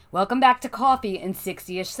Welcome back to Coffee in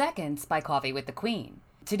 60-ish Seconds by Coffee with the Queen.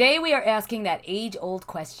 Today we are asking that age-old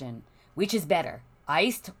question, which is better,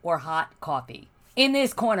 iced or hot coffee? In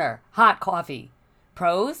this corner, hot coffee.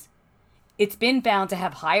 Pros? It's been found to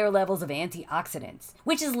have higher levels of antioxidants,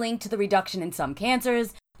 which is linked to the reduction in some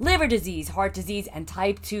cancers, liver disease, heart disease, and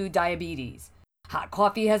type 2 diabetes. Hot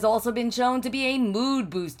coffee has also been shown to be a mood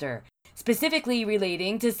booster, specifically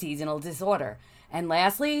relating to seasonal disorder. And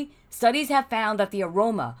lastly, studies have found that the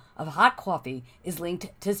aroma of hot coffee is linked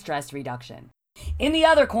to stress reduction. In the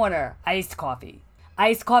other corner, iced coffee.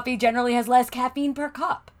 Iced coffee generally has less caffeine per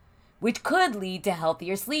cup, which could lead to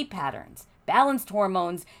healthier sleep patterns, balanced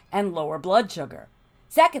hormones, and lower blood sugar.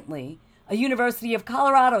 Secondly, a University of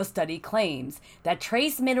Colorado study claims that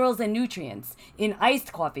trace minerals and nutrients in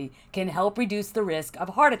iced coffee can help reduce the risk of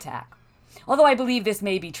heart attack, although I believe this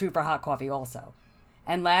may be true for hot coffee also.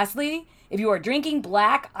 And lastly, if you are drinking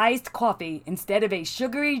black iced coffee instead of a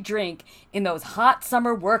sugary drink in those hot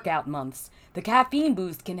summer workout months, the caffeine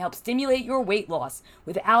boost can help stimulate your weight loss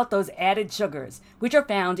without those added sugars, which are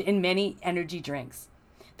found in many energy drinks.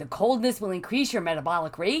 The coldness will increase your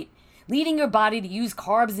metabolic rate, leading your body to use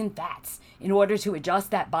carbs and fats in order to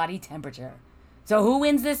adjust that body temperature. So who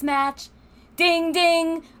wins this match? Ding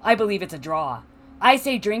ding! I believe it's a draw. I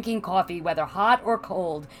say drinking coffee, whether hot or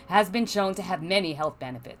cold, has been shown to have many health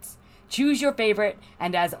benefits. Choose your favorite,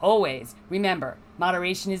 and as always, remember,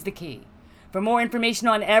 moderation is the key. For more information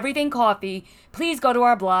on everything coffee, please go to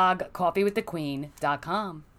our blog, coffeewiththequeen.com.